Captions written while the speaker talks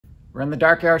We're in the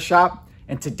DarkAero shop,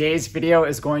 and today's video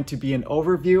is going to be an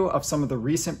overview of some of the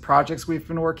recent projects we've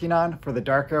been working on for the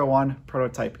DarkAero 1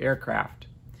 prototype aircraft.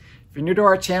 If you're new to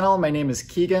our channel, my name is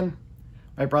Keegan.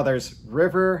 My brothers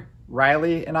River,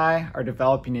 Ryley, and I are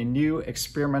developing a new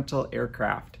experimental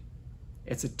aircraft.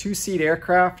 It's a two-seat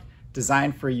aircraft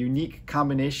designed for a unique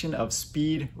combination of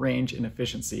speed, range, and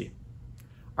efficiency.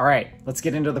 All right, let's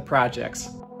get into the projects.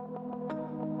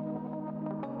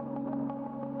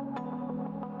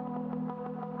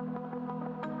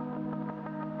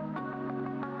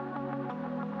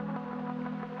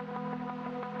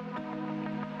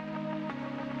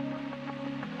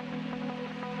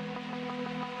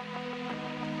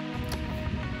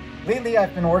 Lately,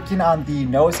 I've been working on the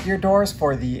nose gear doors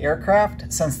for the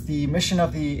aircraft. Since the mission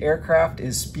of the aircraft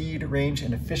is speed, range,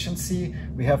 and efficiency,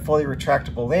 we have fully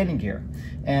retractable landing gear.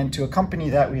 And to accompany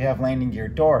that, we have landing gear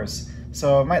doors.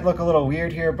 So it might look a little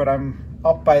weird here, but I'm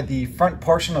up by the front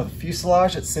portion of the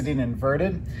fuselage. It's sitting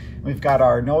inverted. We've got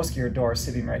our nose gear door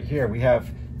sitting right here. We have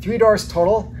 3 doors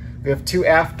total. We have 2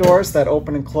 aft doors that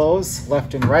open and close,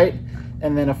 left and right,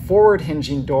 and then a forward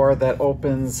hinging door that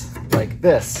opens like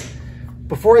this.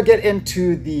 Before I get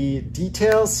into the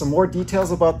details, some more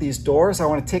details about these doors, I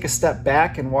want to take a step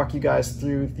back and walk you guys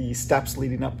through the steps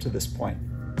leading up to this point.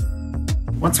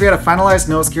 Once we had a finalized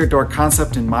nose gear door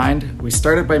concept in mind, we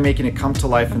started by making it come to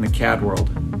life in the CAD world,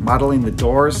 modeling the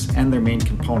doors and their main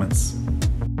components.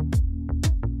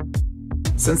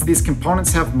 Since these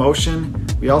components have motion,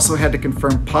 we also had to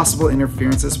confirm possible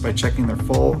interferences by checking their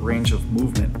full range of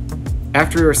movement.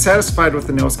 After we were satisfied with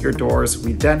the nose gear doors,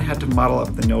 we then had to model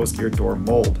up the nose gear door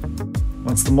mold.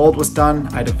 Once the mold was done,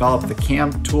 I developed the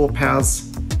cam tool paths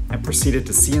and proceeded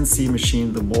to CNC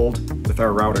machine the mold with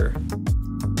our router.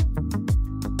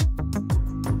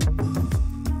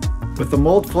 With the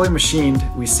mold fully machined,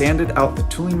 we sanded out the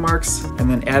tooling marks and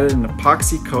then added an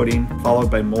epoxy coating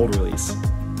followed by mold release.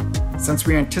 Since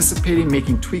we are anticipating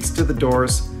making tweaks to the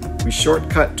doors, we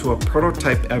shortcut to a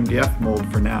prototype MDF mold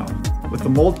for now. With the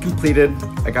mold completed,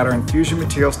 I got our infusion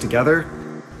materials together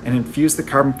and infused the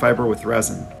carbon fiber with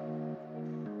resin.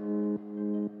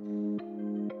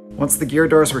 Once the gear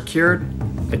doors were cured,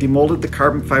 I demolded the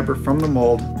carbon fiber from the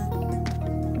mold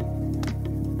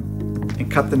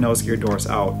and cut the nose gear doors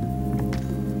out.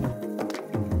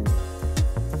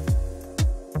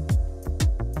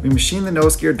 We machined the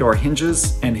nose gear door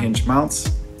hinges and hinge mounts,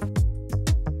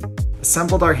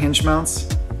 assembled our hinge mounts,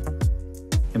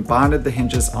 and bonded the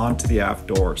hinges onto the aft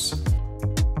doors.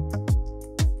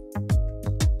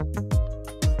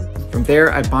 From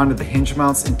there, I bonded the hinge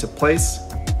mounts into place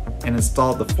and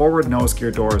installed the forward nose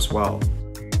gear door as well.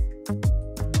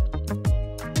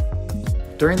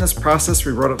 During this process,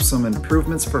 we wrote up some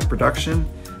improvements for production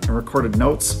and recorded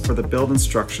notes for the build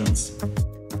instructions,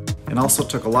 and also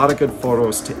took a lot of good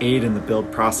photos to aid in the build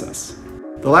process.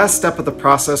 The last step of the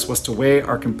process was to weigh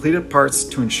our completed parts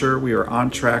to ensure we are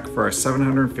on track for our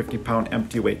 750-pound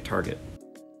empty weight target.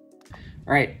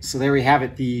 All right, so there we have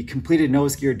it, the completed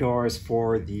nose gear doors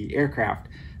for the aircraft.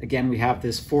 Again, we have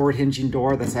this forward hinging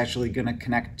door that's actually going to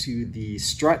connect to the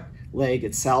strut leg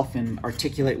itself and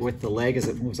articulate with the leg as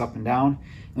it moves up and down.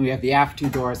 And we have the aft 2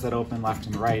 doors that open left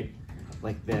and right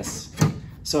like this.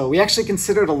 So we actually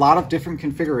considered a lot of different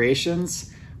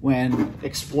configurations when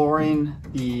exploring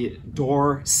the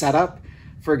door setup.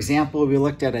 For example, we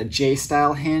looked at a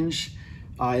J-style hinge.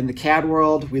 In the CAD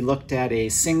world, we looked at a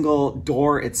single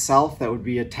door itself that would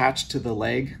be attached to the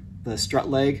leg, the strut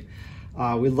leg.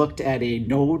 We looked at a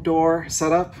no door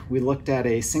setup. We looked at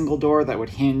a single door that would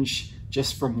hinge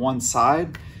just from one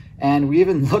side. And we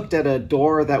even looked at a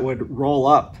door that would roll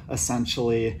up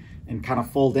essentially and kind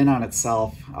of fold in on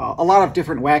itself. A lot of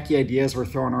different wacky ideas were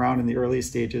thrown around in the early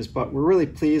stages, but we're really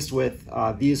pleased with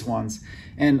these ones.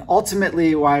 And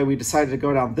ultimately why we decided to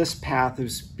go down this path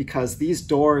is because these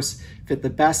doors fit the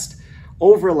best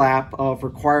overlap of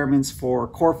requirements for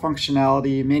core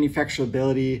functionality,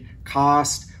 manufacturability,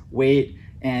 cost, weight,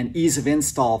 and ease of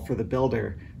install for the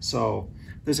builder. So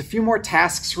there's a few more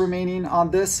tasks remaining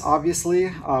on this,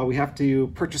 obviously. We have to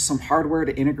purchase some hardware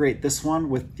to integrate this one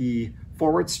with the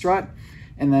forward strut,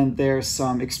 and then there's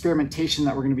some experimentation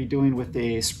that we're going to be doing with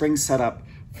a spring setup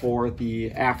for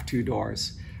the aft 2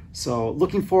 doors. So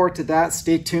looking forward to that.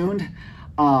 Stay tuned.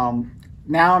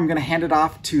 Now I'm going to hand it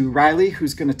off to Ryley,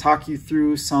 who's going to talk you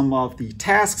through some of the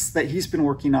tasks that he's been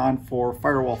working on for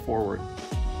Firewall Forward.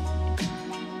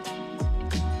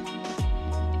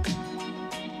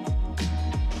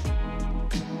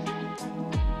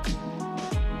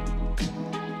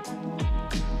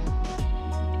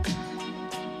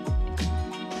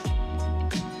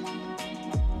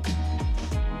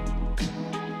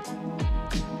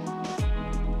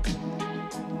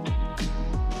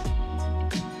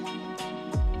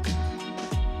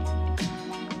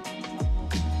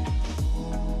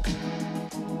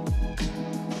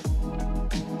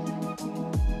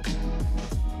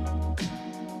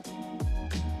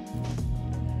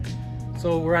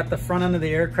 So we're at the front end of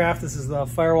the aircraft. This is the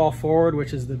firewall forward,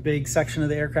 which is the big section of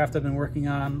the aircraft I've been working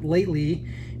on lately.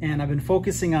 And I've been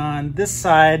focusing on this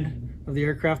side of the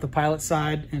aircraft, the pilot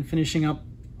side, and finishing up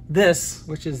this,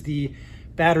 which is the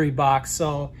battery box.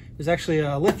 So there's actually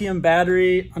a lithium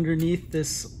battery underneath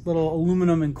this little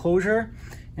aluminum enclosure.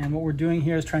 And what we're doing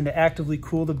here is trying to actively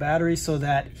cool the battery so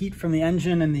that heat from the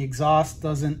engine and the exhaust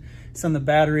doesn't send the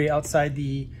battery outside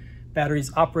the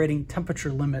battery's operating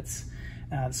temperature limits.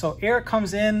 So air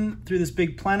comes in through this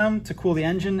big plenum to cool the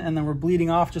engine, and then we're bleeding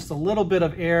off just a little bit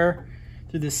of air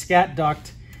through this scat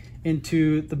duct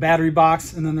into the battery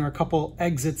box, and then there are a couple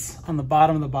exits on the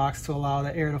bottom of the box to allow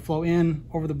the air to flow in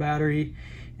over the battery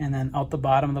and then out the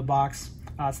bottom of the box.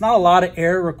 It's not a lot of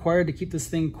air required to keep this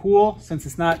thing cool. Since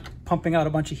it's not pumping out a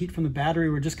bunch of heat from the battery,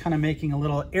 we're just kind of making a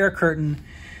little air curtain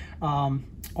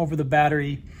over the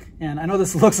battery. And I know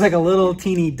this looks like a little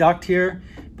teeny duct here,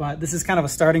 but this is kind of a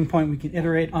starting point. We can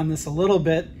iterate on this a little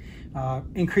bit,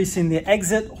 increasing the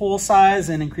exit hole size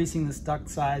and increasing this duct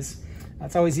size.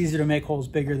 It's always easier to make holes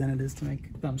bigger than it is to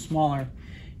make them smaller.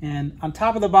 And on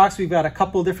top of the box, we've got a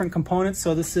couple different components.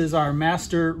 So this is our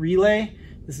master relay.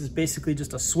 This is basically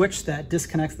just a switch that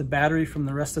disconnects the battery from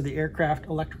the rest of the aircraft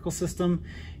electrical system.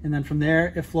 And then from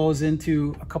there, it flows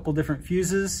into a couple different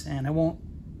fuses, and I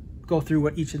won't go through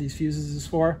what each of these fuses is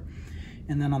for.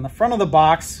 And then on the front of the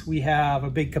box, we have a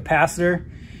big capacitor,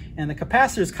 and the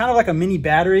capacitor is kind of like a mini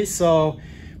battery. So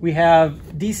we have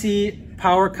DC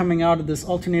power coming out of this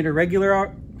alternator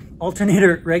regulator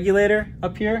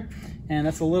up here, and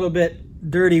that's a little bit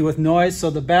dirty with noise, so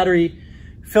the battery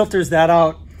filters that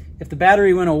out. If the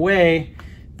battery went away,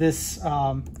 this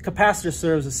capacitor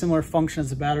serves a similar function as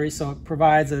the battery, so it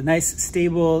provides a nice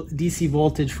stable DC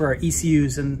voltage for our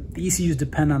ECUs, and the ECUs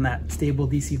depend on that stable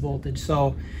DC voltage.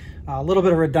 So a little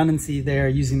bit of redundancy there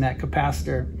using that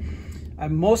capacitor.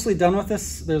 I'm mostly done with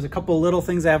this. There's a couple little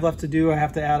things I have left to do. I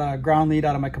have to add a ground lead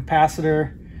out of my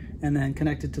capacitor and then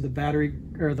connect it to the battery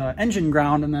or the engine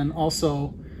ground. And then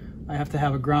also I have to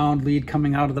have a ground lead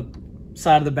coming out of the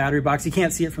side of the battery box. You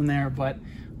can't see it from there, but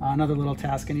another little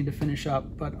task I need to finish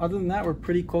up. But other than that, we're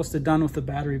pretty close to done with the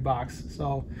battery box.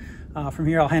 So from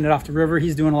here, I'll hand it off to River.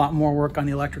 He's doing a lot more work on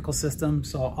the electrical system,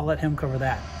 so I'll let him cover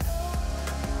that.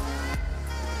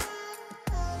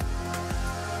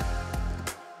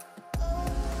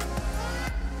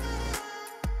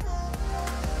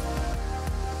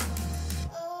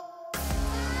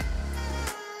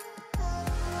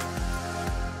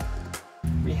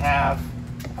 We have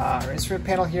our instrument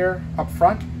panel here up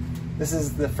front. This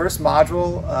is the first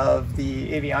module of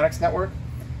the avionics network,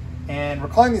 and we're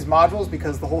calling these modules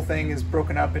because the whole thing is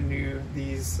broken up into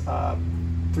these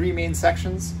three main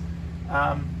sections.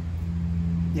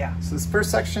 Yeah, so this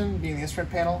first section, being the instrument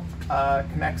panel,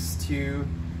 connects to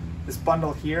this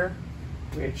bundle here,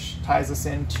 which ties us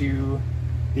into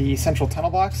the central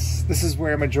tunnel box. This is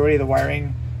where a majority of the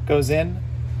wiring goes in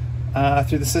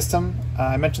through the system.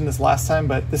 I mentioned this last time,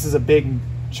 but this is a big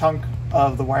chunk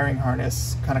of the wiring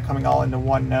harness kind of coming all into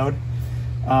one node,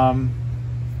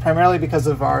 primarily because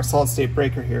of our solid state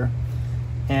breaker here.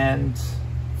 And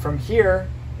from here,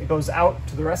 it goes out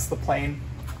to the rest of the plane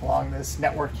along this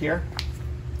network here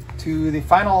to the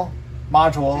final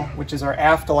module, which is our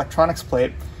aft electronics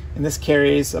plate. And this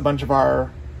carries a bunch of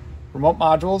our remote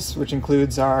modules, which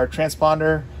includes our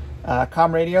transponder,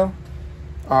 comm radio,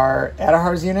 our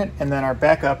ADAHRS unit, and then our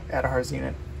backup ADAHRS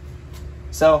unit.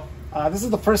 So this is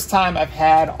the first time I've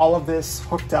had all of this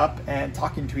hooked up and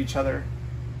talking to each other,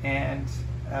 and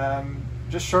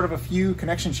just short of a few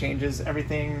connection changes,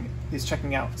 everything is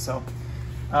checking out. So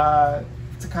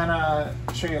to kind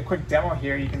of show you a quick demo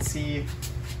here, you can see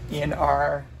in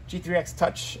our G3X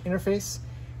Touch interface,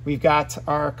 we've got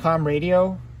our comm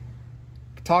radio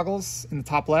toggles in the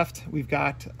top left. We've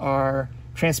got our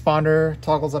transponder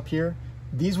toggles up here.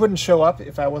 These wouldn't show up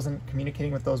if I wasn't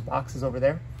communicating with those boxes over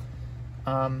there.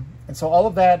 And so all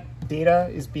of that data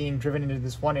is being driven into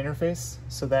this one interface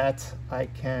so that I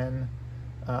can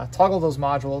toggle those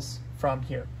modules from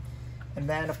here. And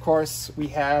then of course we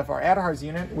have our ADAHRS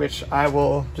unit, which I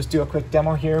will just do a quick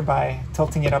demo here by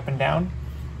tilting it up and down.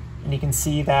 And you can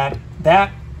see that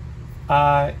that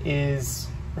is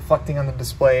reflecting on the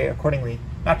display accordingly,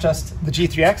 not just the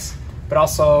G3X, but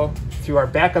also through our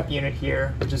backup unit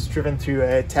here, which is driven through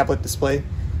a tablet display.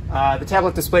 The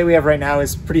tablet display we have right now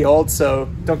is pretty old, so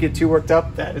don't get too worked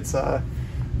up that it's a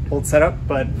old setup,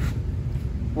 but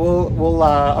we'll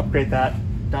upgrade that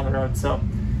down the road. So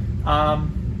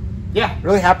yeah,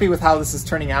 really happy with how this is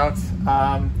turning out.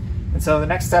 And so the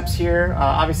next steps here,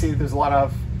 obviously there's a lot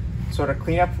of sort of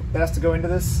cleanup that has to go into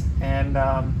this, and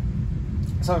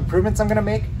some improvements I'm gonna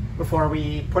make before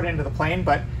we put it into the plane.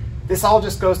 But This all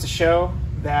just goes to show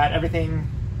that everything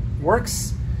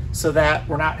works so that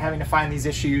we're not having to find these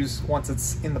issues once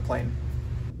it's in the plane.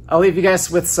 I'll leave you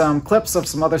guys with some clips of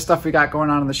some other stuff we got going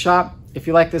on in the shop. If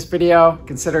you like this video,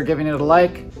 consider giving it a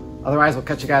like. Otherwise, we'll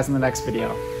catch you guys in the next video.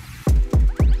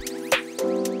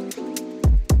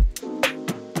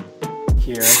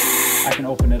 Here, I can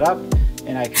open it up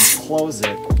and I can close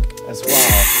it as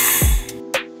well.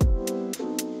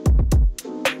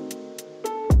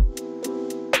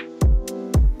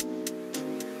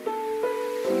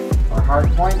 Our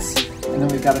hard points, and then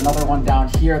we've got another one down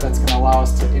here that's going to allow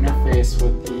us to interface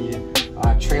with the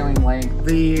trailing length.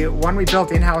 The one we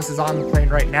built in-house is on the plane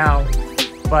right now,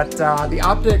 but the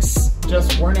optics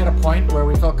just weren't at a point where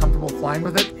we felt comfortable flying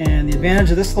with it. And the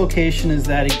advantage of this location is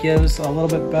that it gives a little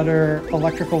bit better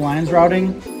electrical lines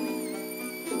routing.